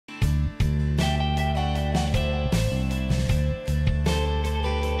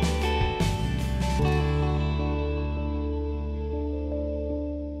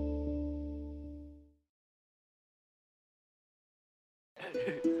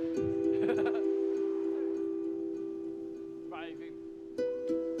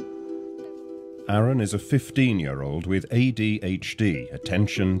Aaron is a 15-year-old with ADHD,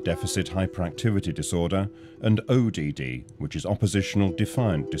 Attention Deficit Hyperactivity Disorder, and ODD, which is Oppositional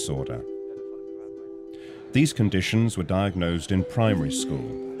Defiant Disorder. These conditions were diagnosed in primary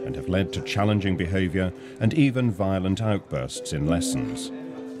school and have led to challenging behaviour and even violent outbursts in lessons.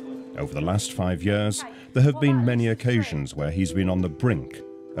 Over the last 5 years, there have been many occasions where he's been on the brink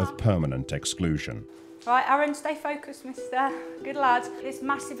of permanent exclusion. Right, Aaron, stay focused, mister. Good lad. It's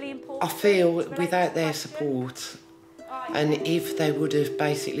massively important. I feel without their support, and if they would have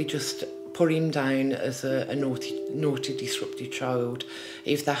basically just put him down as a naughty, disruptive child,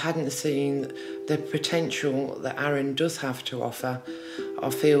 if they hadn't seen the potential that Aaron does have to offer,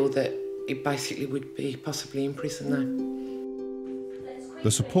 I feel that it basically would be possibly in prison now. The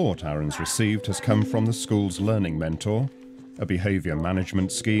support Aaron's received has come from the school's learning mentor, a behaviour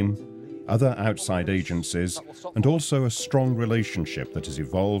management scheme, other outside agencies, and also a strong relationship that has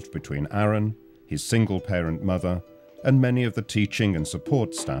evolved between Aaron, his single-parent mother, and many of the teaching and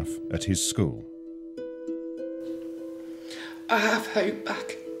support staff at his school. I have hope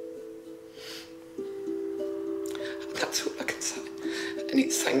back. That's all I can say. And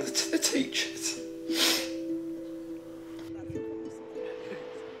it's thanks to the teachers.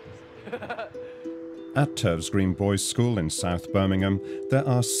 At Turves Green Boys School in South Birmingham, there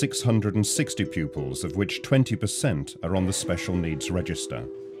are 660 pupils, of which 20% are on the special needs register.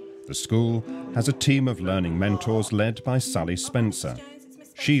 The school has a team of learning mentors led by Sally Spencer.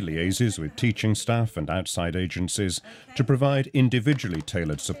 She liaises with teaching staff and outside agencies to provide individually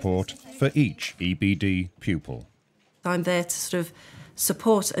tailored support for each EBD pupil. I'm there to sort of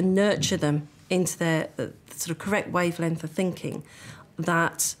support and nurture them into their sort of correct wavelength of thinking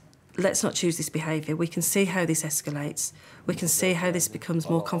that let's not choose this behaviour. We can see how this escalates. We can see how this becomes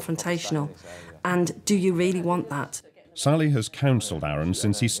more confrontational. And do you really want that? Sally has counselled Aaron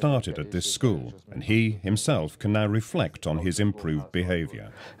since he started at this school, and he himself can now reflect on his improved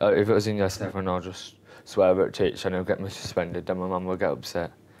behaviour. If it was in year 7, I'll just swear at teacher and it'll get me suspended, then my mum will get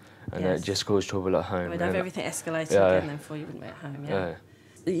upset. And it just cause trouble at home. We'd have everything escalated again then before you wouldn't be at home,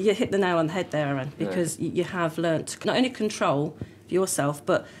 You hit the nail on the head there, Aaron, because you have learnt not only control yourself,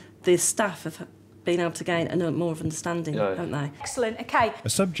 but the staff have been able to gain more of understanding, haven't they? Excellent, OK. A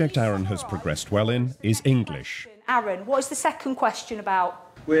subject Aaron has progressed well in is English. Aaron, what is the second question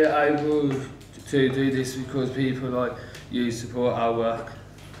about? We're able to do this because people like you support our work.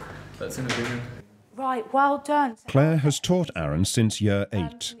 That's an opinion. Right, well done. Claire has taught Aaron since year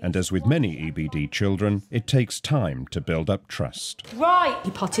 8, and as with many EBD children, it takes time to build up trust. Right. He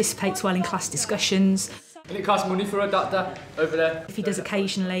participates well in class discussions. And it costs money for a doctor over there. If he does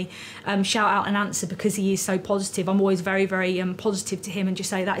occasionally shout out an answer because he is so positive, I'm always very, very positive to him and just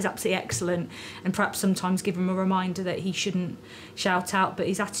say that is absolutely excellent, and perhaps sometimes give him a reminder that he shouldn't shout out, but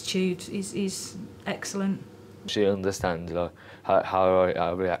his attitude is excellent. She understands like how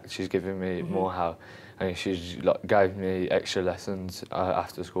I react. She's giving me more help, and she's like gave me extra lessons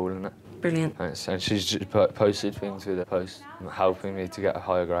after school and that. Brilliant. And she's just posted things with the post, helping me to get a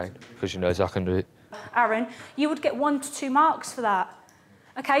higher grade because she knows I can do it. Aaron, you would get 1 to 2 marks for that.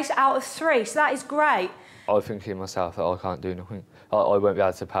 OK, so out of 3, so that is great. I think in myself that I can't do nothing. I won't be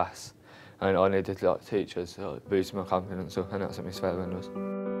able to pass, and I needed like teachers to boost my confidence up, and that's what Miss Fairbairn does.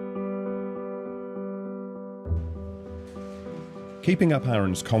 Keeping up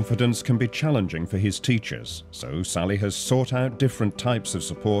Aaron's confidence can be challenging for his teachers, so Sally has sought out different types of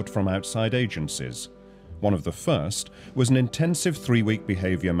support from outside agencies. One of the first was an intensive 3-week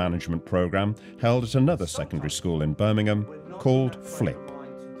behaviour management programme held at another secondary school in Birmingham called FLIP.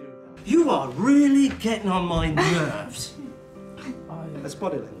 You are really getting on my nerves. That's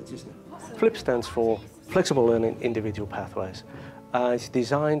body language, isn't it? FLIP stands for Flexible Learning Individual Pathways. It's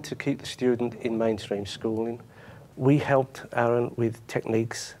designed to keep the student in mainstream schooling. We helped Aaron with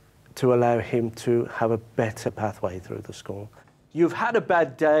techniques to allow him to have a better pathway through the school. You've had a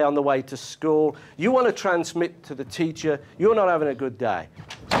bad day on the way to school. You want to transmit to the teacher you're not having a good day.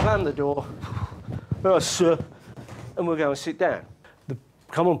 Slam the door. Oh, sir. And we'll go and sit down. The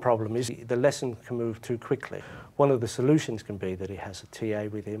common problem is the lesson can move too quickly. One of the solutions can be that he has a TA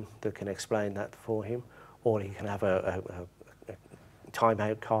with him that can explain that for him, or he can have a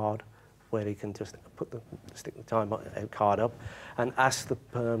timeout card where he can just stick the timeout card up and ask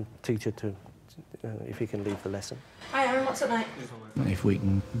the teacher to if he can leave the lesson. Hi Aaron, what's up mate? If we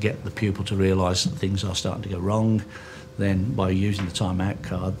can get the pupil to realise that things are starting to go wrong, then by using the timeout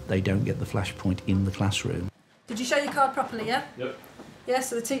card, they don't get the flashpoint in the classroom. Did you show your card properly, yeah? Yep. Yeah,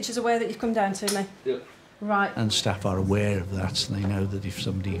 so the teacher's aware that you've come down to me? Yep. Right. And staff are aware of that. They know that if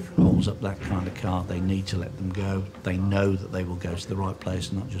somebody holds up that kind of car, they need to let them go. They know that they will go to the right place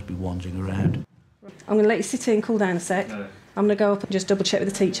and not just be wandering around. I'm going to let you sit here and cool down a sec. No. I'm going to go up and just double check with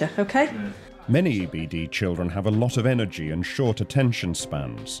the teacher, OK? No. Many EBD children have a lot of energy and short attention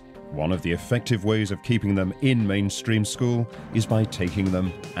spans. One of the effective ways of keeping them in mainstream school is by taking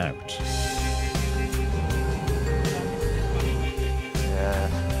them out.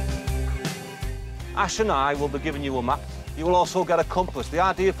 Ash and I will be giving you a map. You will also get a compass. The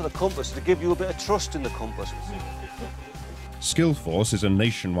idea for the compass is to give you a bit of trust in the compass. Skillforce is a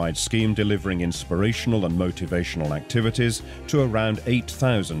nationwide scheme delivering inspirational and motivational activities to around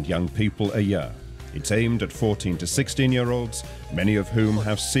 8,000 young people a year. It's aimed at 14 to 16-year-olds, many of whom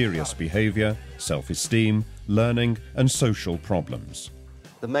have serious behaviour, self-esteem, learning and social problems.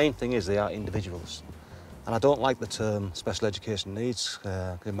 The main thing is they are individuals. And I don't like the term special education needs.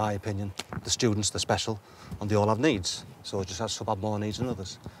 In my opinion, the students, they're special and they all have needs. So just some have more needs than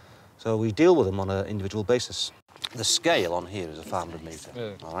others. So we deal with them on an individual basis. The scale on here is a 500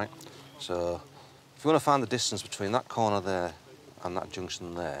 metre, all right? So if you want to find the distance between that corner there and that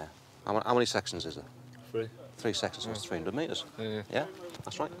junction there, how many sections is it? 3. 3 sections, so it's 300 metres. Yeah,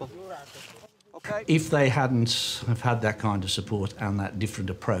 that's right. Well, okay. If they hadn't have had that kind of support and that different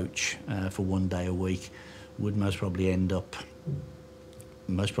approach for one day a week, would most probably end up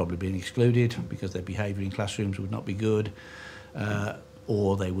being excluded because their behaviour in classrooms would not be good,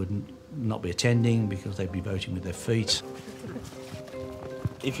 or they would not be attending because they'd be voting with their feet.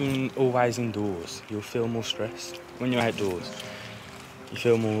 If you're always indoors, you'll feel more stressed. When you're outdoors, you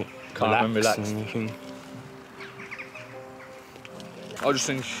feel more relaxed. And you can... I just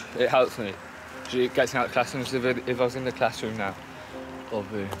think it helps me. It gets me out of the classroom. If I was in the classroom now,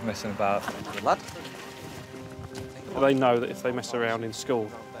 I'd be messing about. Good lad. They know that if they mess around in school,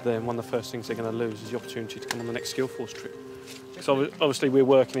 then one of the first things they're going to lose is the opportunity to come on the next Skillforce trip. So obviously we're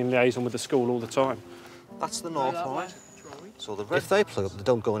working in liaison with the school all the time. That's the north, all right? So if they play up, they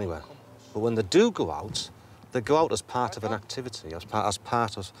don't go anywhere. But when they do go out, they go out as part of an activity, as part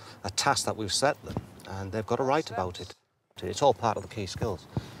of a task that we've set them, and they've got to write about it. It's all part of the key skills.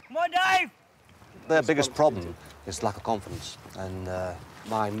 Come on, Dave! Their biggest problem is lack of confidence, and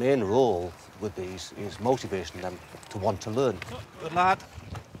my main role with these is motivating them to want to learn. Good lad.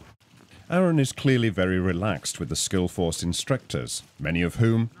 Aaron is clearly very relaxed with the Skillforce instructors, many of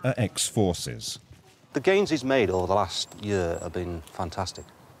whom are ex-forces. The gains he's made over the last year have been fantastic.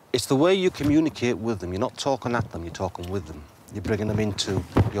 It's the way you communicate with them. You're not talking at them, you're talking with them. You're bringing them into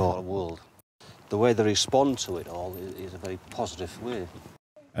your world. The way they respond to it all is a very positive way.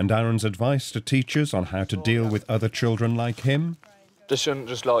 And Aaron's advice to teachers on how to deal with other children like him? They shouldn't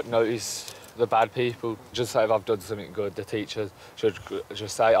just like notice the bad people. Just say if I've done something good, the teachers should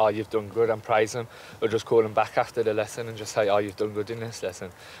just say, oh, you've done good, and praise them. Or just call them back after the lesson and just say, oh, you've done good in this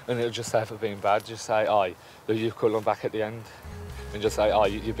lesson. And it'll just say for being bad, just say, oh, you call them back at the end. And just say, oh,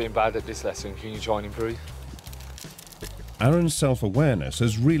 you've been bad at this lesson, can you try and improve? Aaron's self-awareness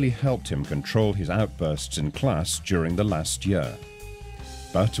has really helped him control his outbursts in class during the last year.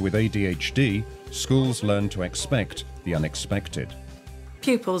 But with ADHD, schools learn to expect the unexpected.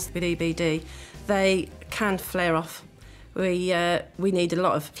 Pupils with EBD, they can flare off. We need a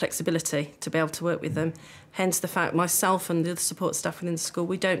lot of flexibility to be able to work with them. Hence the fact myself and the other support staff within the school,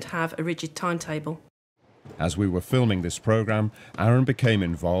 we don't have a rigid timetable. As we were filming this programme, Aaron became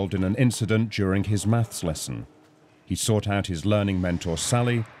involved in an incident during his maths lesson. He sought out his learning mentor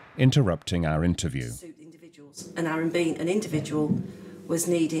Sally, interrupting our interview. And Aaron, being an individual, was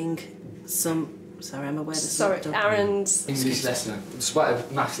needing some... Sorry, I'm aware there's not done. Aaron's... English lesson, despite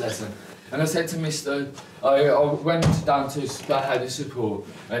a maths lesson. And I said to Mr... I went down to had the support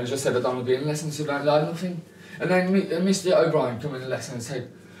and just said I don't want to be in lessons, so I don't like nothing. And then Mr O'Brien came in the lesson and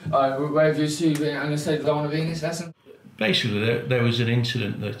said, where have you seen? And I said I don't want to be in this lesson. Basically, there was an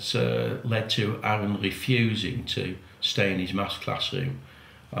incident that led to Aaron refusing to stay in his maths classroom.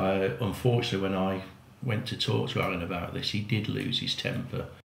 Unfortunately, when I went to talk to Aaron about this, he did lose his temper.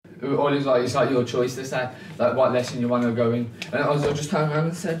 All it's like your choice to say, like what lesson you want to go in. And I just turned around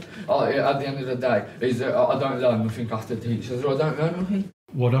and said, at the end of the day, I don't learn nothing after teachers, or I don't learn nothing.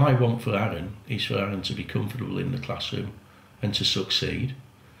 What I want for Aaron is for Aaron to be comfortable in the classroom and to succeed.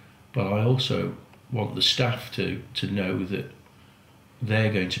 But I also want the staff to know that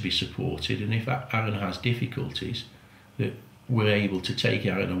they're going to be supported, and if Aaron has difficulties, that we're able to take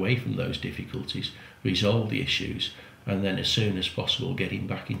Aaron away from those difficulties, resolve the issues, and then as soon as possible get him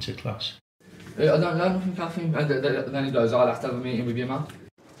back into class. I don't learn nothing, Catherine. And then he goes, I'll have to have a meeting with your mum.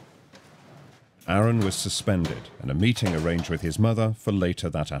 Aaron was suspended and a meeting arranged with his mother for later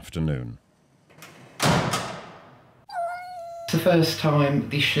that afternoon. It's the first time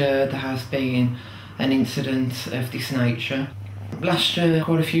this year there has been an incident of this nature. Last year,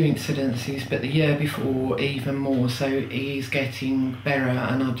 quite a few incidences, but the year before, even more. So he's getting better,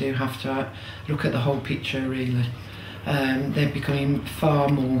 and I do have to look at the whole picture, really. They're becoming far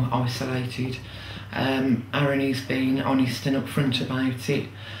more isolated. Aaron has been honest and upfront about it.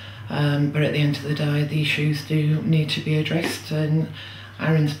 But at the end of the day, the issues do need to be addressed, and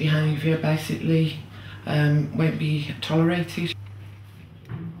Aaron's behaviour basically won't be tolerated.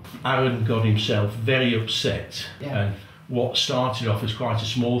 Aaron got himself very upset, and what started off as quite a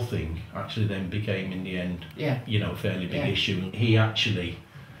small thing actually then became, in the end, you know, a fairly big issue. He actually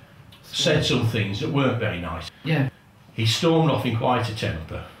said some things that weren't very nice. He stormed off in quite a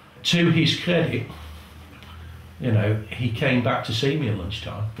temper. To his credit, you know, he came back to see me at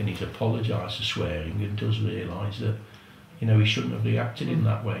lunchtime and he's apologised for swearing and does realise that, you know, he shouldn't have reacted in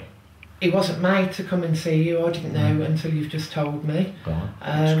that way. He wasn't made to come and see you, I didn't know until you've just told me.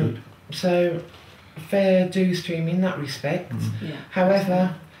 That's good. So, fair dues to him in that respect.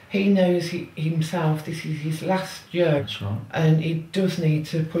 However, he knows himself this is his last year. That's right. And he does need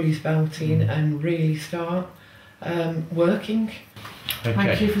to pull his belt in and really start working. Okay.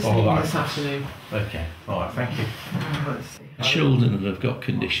 Thank you for seeing me this afternoon. Okay, alright, thank you. Children that have got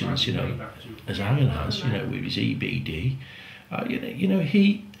conditions, you know, as Aaron has, you know, with his EBD, you know,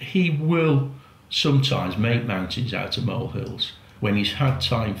 he will sometimes make mountains out of molehills. When he's had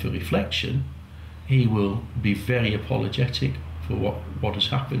time for reflection, he will be very apologetic for what has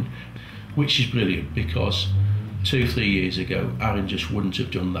happened, which is brilliant, because 2-3 years ago, Aaron just wouldn't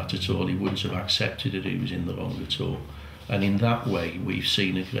have done that at all. He wouldn't have accepted that he was in the wrong at all. And in that way, we've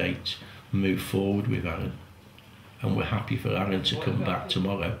seen a great move forward with Aaron. And we're happy for Aaron to come back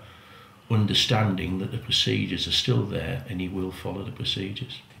tomorrow, understanding that the procedures are still there and he will follow the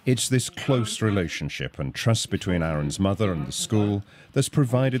procedures. It's this close relationship and trust between Aaron's mother and the school that's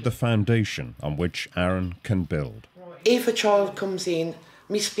provided the foundation on which Aaron can build. If a child comes in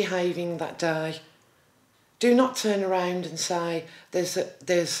misbehaving that day, do not turn around and say there's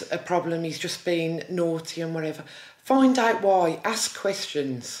a problem, he's just been naughty and whatever. Find out why, ask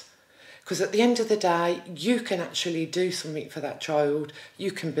questions. Because at the end of the day, you can actually do something for that child,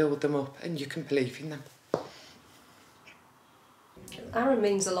 you can build them up and you can believe in them. Aaron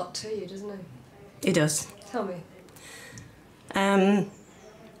means a lot to you, doesn't he? He does. Tell me.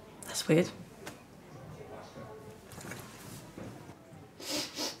 That's weird.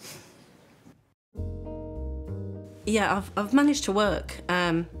 Yeah, I've managed to work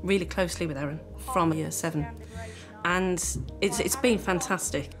really closely with Aaron from year 7, and it's been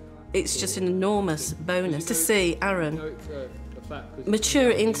fantastic. It's just an enormous bonus to see Aaron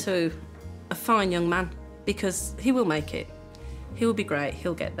mature into a fine young man, because he will make it. He will be great,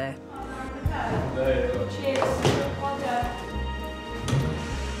 he'll get there. Cheers. Well done.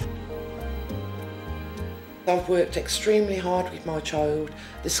 I've worked extremely hard with my child,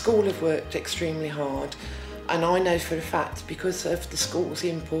 the school have worked extremely hard, and I know for a fact, because of the school's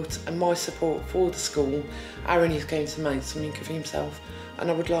input and my support for the school, Aaron is going to make something of himself, and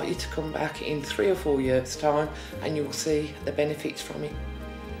I would like you to come back in 3 or 4 years' time and you will see the benefits from it.